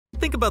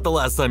Think about the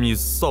last time you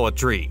saw a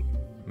tree.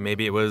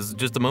 Maybe it was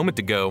just a moment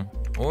ago,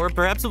 or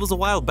perhaps it was a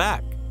while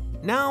back.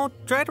 Now,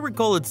 try to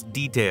recall its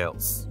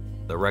details.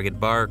 The rugged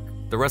bark,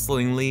 the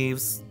rustling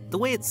leaves, the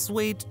way it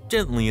swayed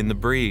gently in the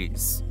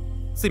breeze.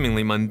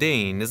 Seemingly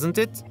mundane, isn't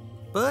it?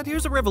 But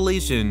here's a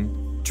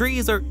revelation.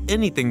 Trees are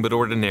anything but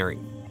ordinary.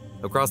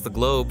 Across the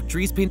globe,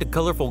 trees paint a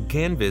colorful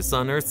canvas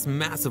on Earth's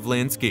massive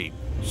landscape,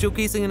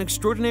 showcasing an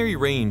extraordinary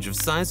range of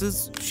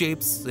sizes,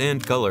 shapes,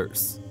 and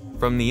colors.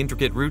 From the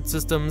intricate root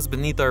systems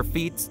beneath our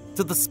feet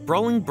to the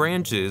sprawling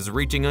branches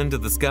reaching into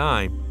the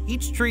sky,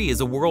 each tree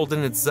is a world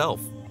in itself,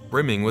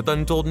 brimming with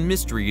untold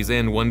mysteries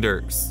and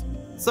wonders.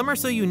 Some are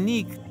so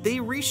unique,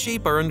 they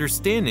reshape our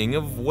understanding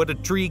of what a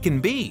tree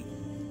can be.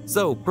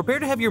 So, prepare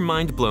to have your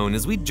mind blown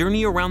as we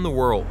journey around the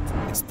world,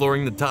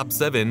 exploring the top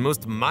 7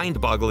 most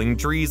mind-boggling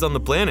trees on the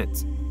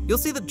planet. You'll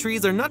see that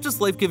trees are not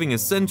just life-giving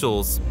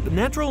essentials, but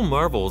natural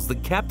marvels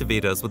that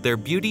captivate us with their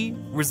beauty,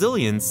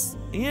 resilience,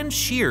 and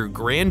sheer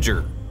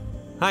grandeur.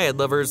 Hi Ed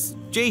lovers,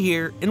 Jay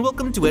here, and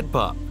welcome to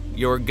EdPOP,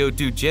 your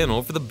go-to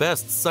channel for the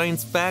best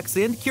science facts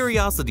and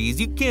curiosities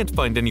you can't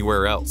find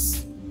anywhere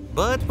else.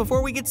 But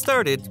before we get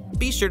started,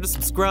 be sure to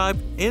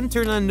subscribe and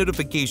turn on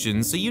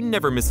notifications so you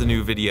never miss a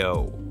new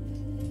video.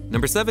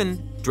 Number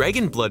 7.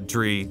 Dragon Blood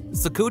Tree,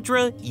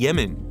 Socotra,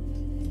 Yemen.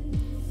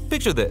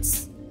 Picture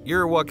this.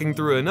 You're walking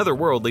through an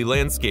otherworldly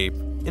landscape,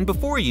 and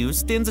before you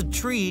stands a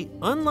tree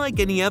unlike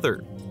any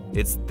other.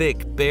 Its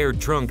thick, bare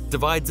trunk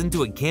divides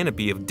into a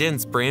canopy of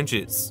dense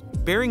branches,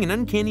 bearing an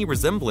uncanny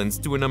resemblance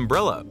to an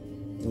umbrella.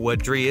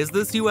 What tree is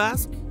this, you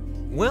ask?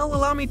 Well,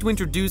 allow me to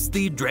introduce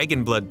the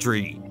Dragon Blood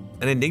Tree,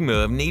 an enigma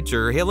of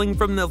nature hailing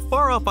from the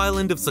far-off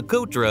island of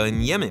Socotra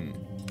in Yemen.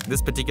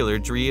 This particular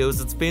tree owes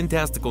its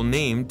fantastical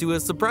name to a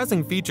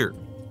surprising feature.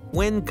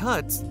 When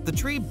cut, the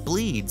tree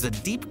bleeds a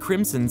deep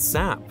crimson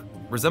sap,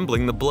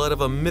 resembling the blood of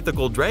a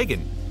mythical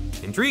dragon.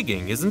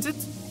 Intriguing, isn't it?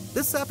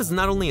 This sap is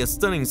not only a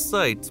stunning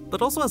sight,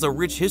 but also has a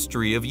rich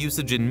history of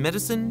usage in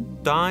medicine,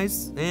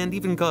 dyes, and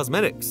even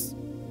cosmetics.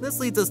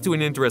 This leads us to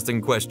an interesting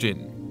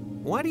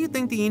question. Why do you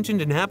think the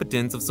ancient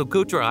inhabitants of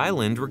Socotra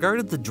Island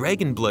regarded the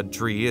dragon blood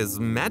tree as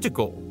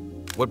magical?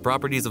 What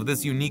properties of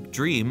this unique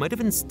tree might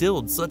have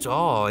instilled such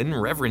awe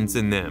and reverence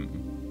in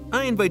them?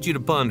 I invite you to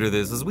ponder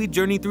this as we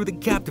journey through the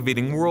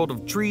captivating world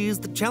of trees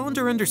that challenge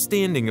our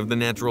understanding of the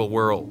natural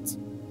world.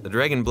 The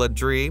dragon blood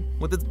tree,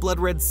 with its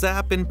blood-red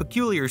sap and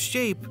peculiar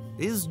shape,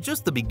 is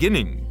just the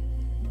beginning.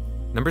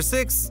 Number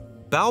 6.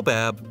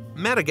 Baobab,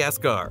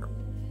 Madagascar.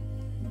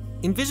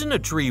 Envision a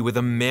tree with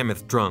a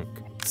mammoth trunk,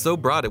 so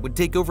broad it would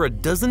take over a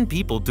dozen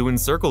people to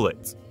encircle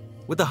it.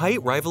 With a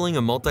height rivaling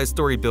a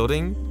multi-story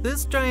building,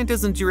 this giant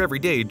isn't your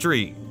everyday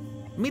tree.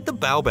 Meet the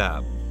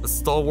baobab, a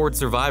stalwart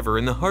survivor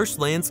in the harsh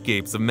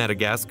landscapes of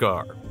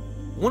Madagascar.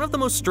 One of the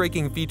most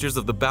striking features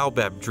of the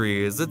baobab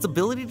tree is its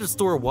ability to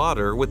store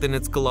water within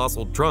its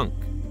colossal trunk.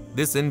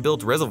 This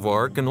inbuilt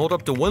reservoir can hold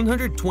up to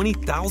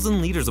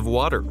 120,000 liters of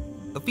water,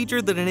 a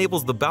feature that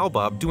enables the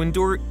baobab to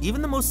endure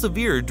even the most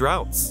severe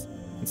droughts.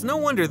 It's no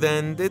wonder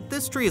then that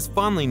this tree is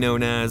fondly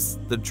known as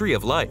the Tree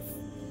of Life.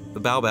 The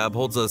baobab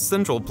holds a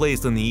central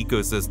place in the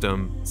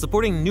ecosystem,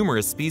 supporting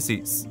numerous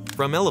species,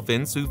 from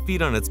elephants who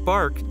feed on its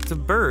bark to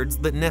birds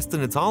that nest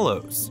in its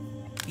hollows.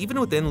 Even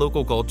within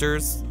local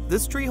cultures,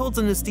 this tree holds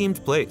an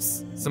esteemed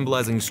place,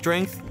 symbolizing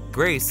strength,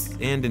 grace,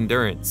 and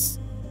endurance.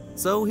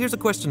 So here's a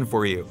question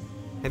for you.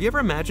 Have you ever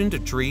imagined a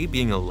tree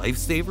being a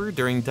lifesaver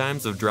during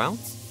times of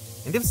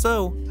droughts? And if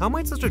so, how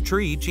might such a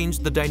tree change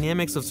the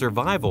dynamics of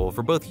survival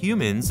for both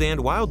humans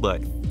and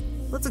wildlife?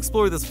 Let's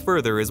explore this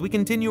further as we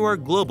continue our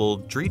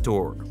global tree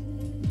tour.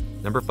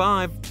 Number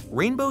 5.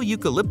 Rainbow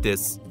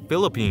Eucalyptus,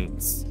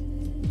 Philippines.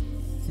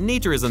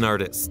 Nature is an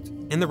artist,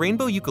 and the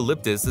rainbow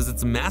eucalyptus is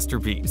its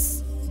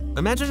masterpiece.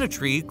 Imagine a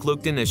tree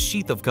cloaked in a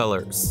sheath of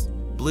colors: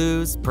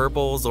 blues,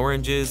 purples,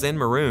 oranges, and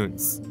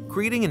maroons,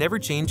 creating an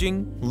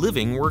ever-changing,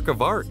 living work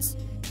of art.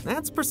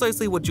 That's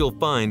precisely what you'll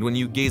find when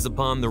you gaze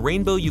upon the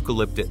rainbow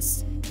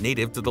eucalyptus,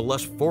 native to the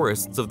lush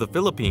forests of the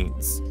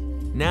Philippines.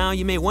 Now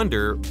you may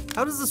wonder,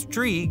 how does this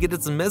tree get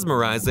its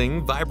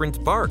mesmerizing,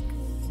 vibrant bark?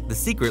 The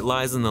secret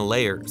lies in the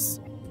layers.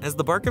 As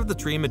the bark of the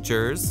tree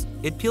matures,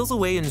 it peels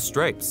away in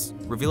stripes,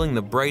 revealing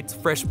the bright,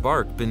 fresh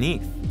bark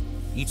beneath.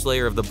 Each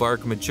layer of the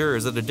bark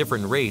matures at a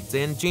different rate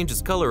and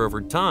changes color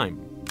over time,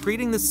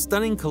 creating this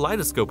stunning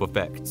kaleidoscope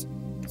effect.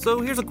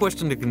 So here's a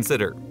question to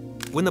consider.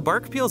 When the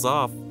bark peels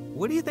off,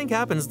 what do you think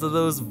happens to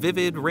those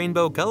vivid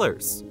rainbow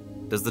colors?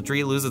 Does the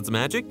tree lose its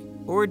magic,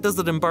 or does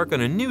it embark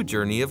on a new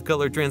journey of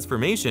color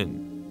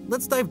transformation?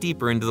 Let's dive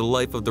deeper into the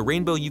life of the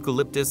rainbow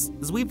eucalyptus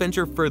as we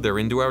venture further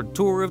into our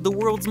tour of the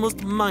world's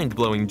most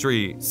mind-blowing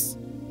trees.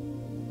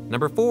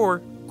 Number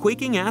 4.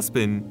 Quaking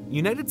Aspen,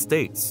 United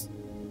States.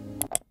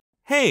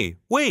 Hey,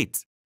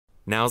 wait!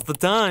 Now's the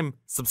time.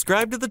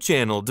 Subscribe to the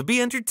channel to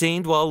be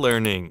entertained while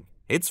learning.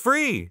 It's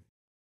free!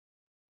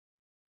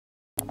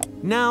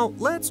 Now,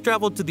 let's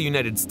travel to the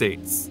United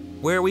States,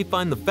 where we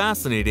find the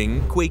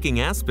fascinating Quaking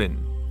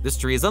Aspen. This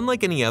tree is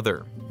unlike any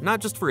other, not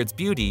just for its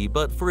beauty,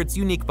 but for its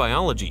unique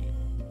biology.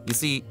 You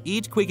see,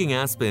 each quaking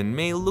aspen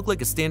may look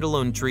like a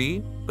standalone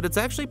tree, but it's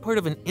actually part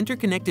of an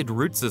interconnected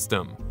root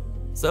system.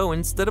 So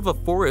instead of a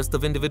forest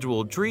of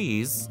individual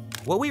trees,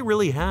 what we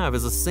really have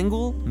is a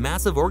single,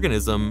 massive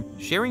organism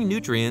sharing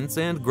nutrients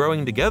and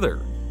growing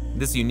together.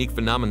 This unique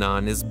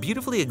phenomenon is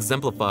beautifully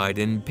exemplified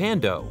in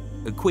Pando,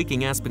 a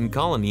quaking aspen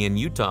colony in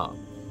Utah.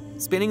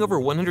 Spanning over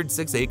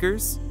 106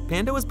 acres,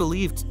 Pando is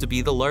believed to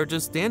be the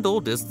largest and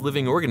oldest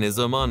living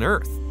organism on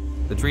Earth.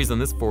 The trees in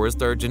this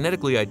forest are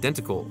genetically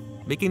identical,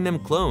 making them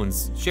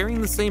clones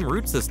sharing the same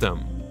root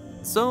system.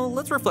 So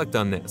let's reflect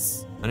on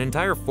this. An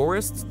entire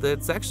forest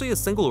that's actually a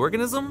single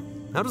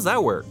organism? How does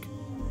that work?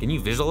 Can you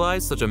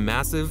visualize such a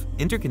massive,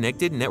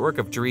 interconnected network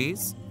of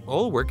trees,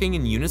 all working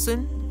in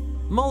unison?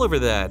 Mull over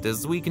that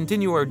as we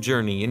continue our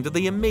journey into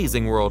the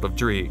amazing world of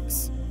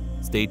trees.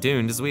 Stay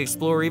tuned as we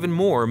explore even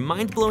more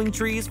mind-blowing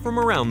trees from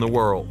around the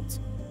world.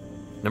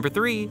 Number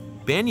 3.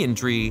 Banyan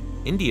Tree,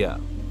 India.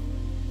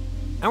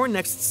 Our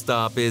next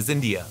stop is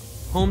India,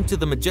 home to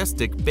the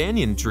majestic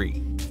banyan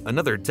tree,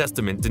 another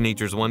testament to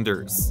nature's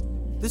wonders.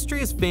 This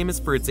tree is famous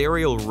for its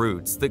aerial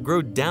roots that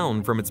grow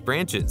down from its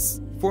branches,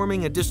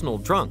 forming additional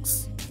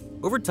trunks.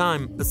 Over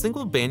time, a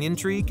single banyan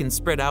tree can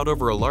spread out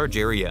over a large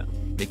area,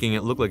 making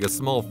it look like a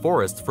small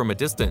forest from a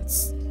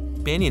distance.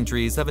 Banyan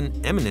trees have an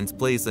eminent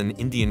place in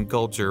Indian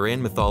culture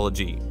and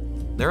mythology.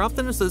 They're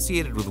often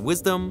associated with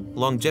wisdom,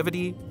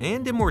 longevity,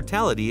 and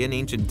immortality in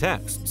ancient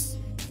texts.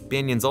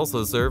 Banyans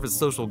also serve as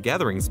social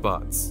gathering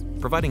spots,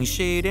 providing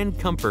shade and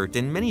comfort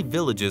in many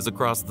villages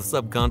across the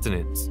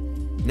subcontinent.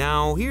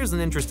 Now, here's an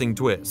interesting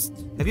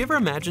twist. Have you ever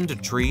imagined a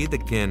tree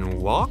that can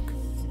walk?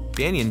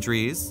 Banyan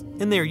trees,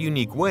 in their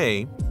unique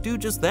way, do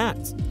just that.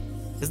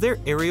 As their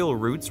aerial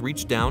roots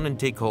reach down and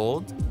take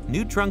hold,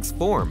 new trunks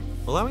form,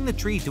 allowing the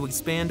tree to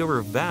expand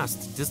over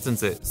vast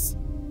distances.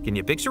 Can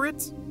you picture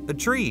it? A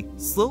tree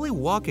slowly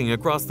walking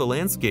across the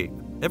landscape,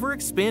 ever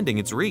expanding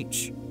its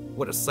reach.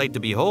 What a sight to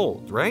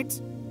behold,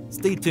 right?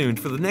 Stay tuned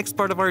for the next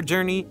part of our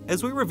journey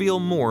as we reveal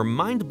more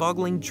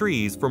mind-boggling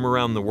trees from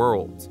around the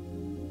world.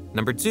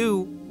 Number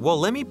 2.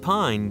 Wollemi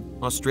Pine,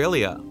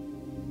 Australia.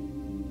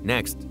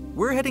 Next,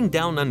 we're heading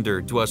down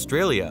under to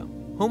Australia,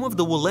 home of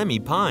the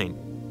Wollemi Pine.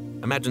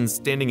 Imagine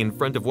standing in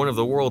front of one of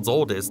the world's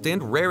oldest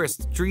and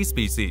rarest tree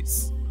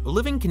species, a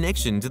living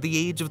connection to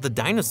the age of the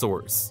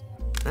dinosaurs.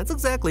 That's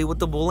exactly what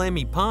the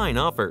Wollemi Pine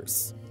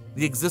offers.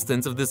 The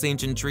existence of this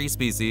ancient tree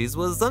species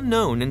was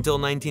unknown until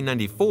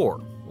 1994,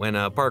 when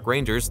a park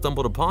ranger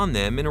stumbled upon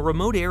them in a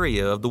remote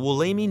area of the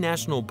Wollemi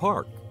National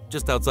Park,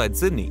 just outside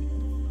Sydney.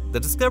 The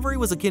discovery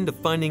was akin to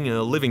finding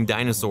a living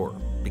dinosaur,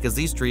 because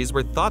these trees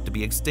were thought to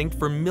be extinct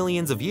for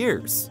millions of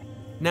years.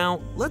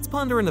 Now, let's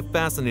ponder on a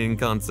fascinating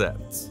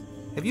concept.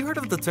 Have you heard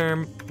of the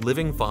term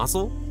living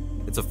fossil?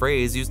 It's a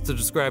phrase used to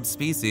describe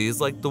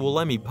species like the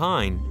Wollemi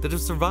pine that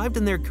have survived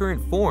in their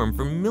current form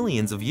for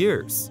millions of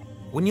years.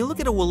 When you look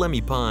at a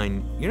Wollemi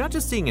pine, you're not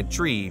just seeing a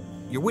tree,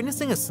 you're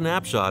witnessing a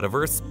snapshot of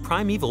Earth's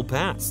primeval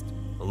past,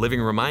 a living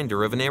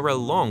reminder of an era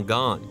long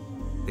gone.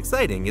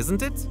 Exciting,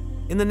 isn't it?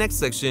 In the next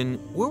section,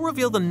 we'll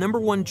reveal the number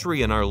 1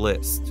 tree on our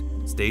list.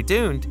 Stay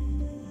tuned.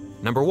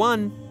 Number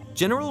 1.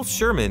 General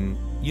Sherman,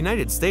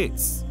 United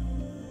States.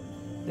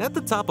 At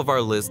the top of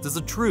our list is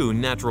a true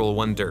natural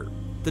wonder,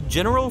 the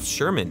General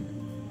Sherman.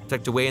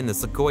 Tucked away in the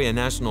Sequoia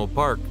National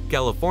Park,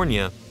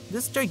 California,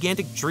 this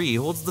gigantic tree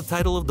holds the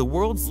title of the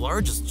world's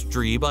largest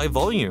tree by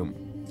volume.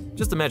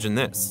 Just imagine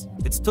this.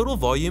 Its total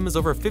volume is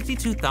over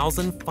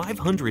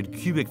 52,500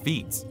 cubic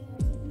feet.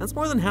 That's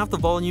more than half the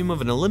volume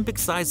of an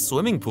Olympic-sized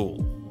swimming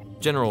pool.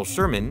 General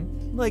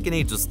Sherman, like an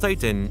ageless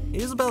titan,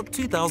 is about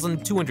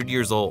 2,200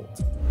 years old.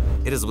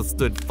 It has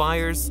withstood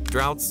fires,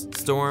 droughts,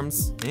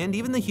 storms, and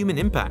even the human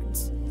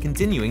impact,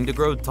 continuing to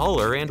grow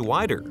taller and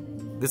wider.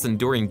 This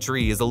enduring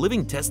tree is a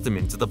living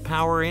testament to the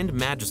power and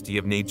majesty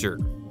of nature.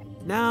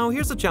 Now,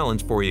 here's a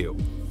challenge for you.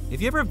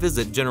 If you ever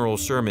visit General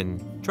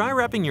Sherman, try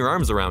wrapping your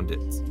arms around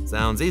it.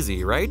 Sounds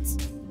easy, right?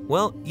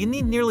 Well, you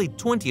need nearly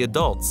 20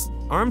 adults,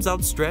 arms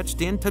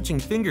outstretched and touching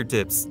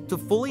fingertips, to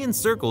fully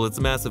encircle its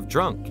massive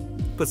trunk.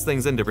 Puts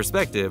things into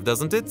perspective,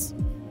 doesn't it?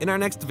 In our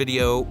next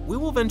video, we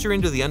will venture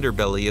into the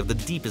underbelly of the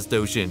deepest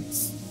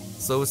oceans.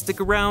 So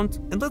stick around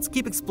and let's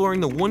keep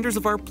exploring the wonders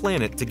of our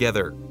planet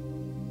together.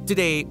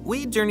 Today,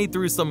 we journey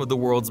through some of the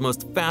world's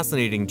most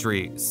fascinating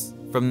trees,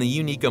 from the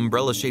unique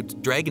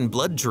umbrella-shaped dragon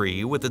blood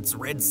tree with its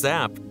red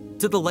sap,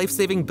 to the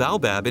life-saving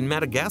Baobab in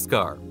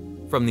Madagascar,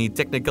 from the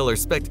technicolor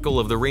spectacle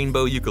of the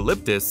rainbow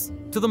Eucalyptus,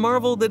 to the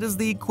marvel that is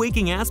the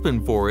quaking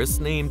aspen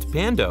forest named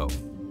Pando.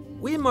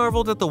 We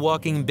marveled at the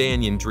walking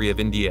banyan tree of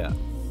India,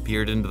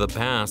 peered into the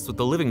past with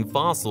the living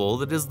fossil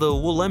that is the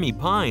Wollemi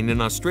pine in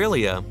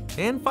Australia,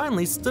 and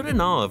finally stood in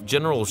awe of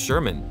General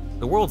Sherman,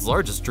 the world's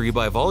largest tree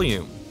by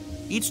volume.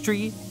 Each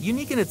tree,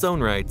 unique in its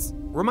own rights,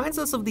 reminds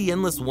us of the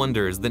endless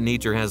wonders that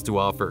nature has to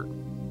offer.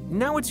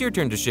 Now it's your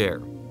turn to share.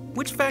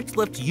 Which fact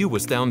left you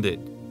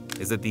astounded?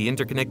 Is it the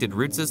interconnected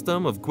root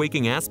system of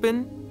quaking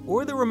aspen,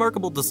 or the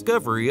remarkable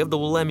discovery of the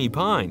Wollemi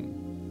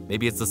pine?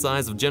 Maybe it's the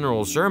size of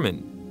General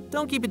Sherman.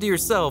 Don't keep it to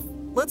yourself,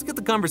 let's get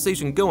the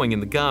conversation going in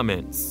the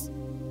comments.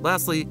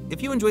 Lastly,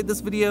 if you enjoyed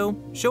this video,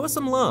 show us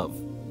some love.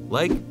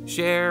 Like,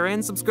 share,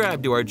 and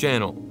subscribe to our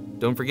channel.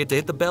 Don't forget to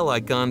hit the bell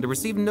icon to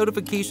receive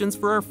notifications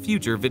for our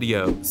future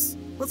videos.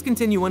 Let's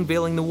continue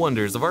unveiling the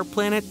wonders of our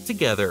planet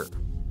together.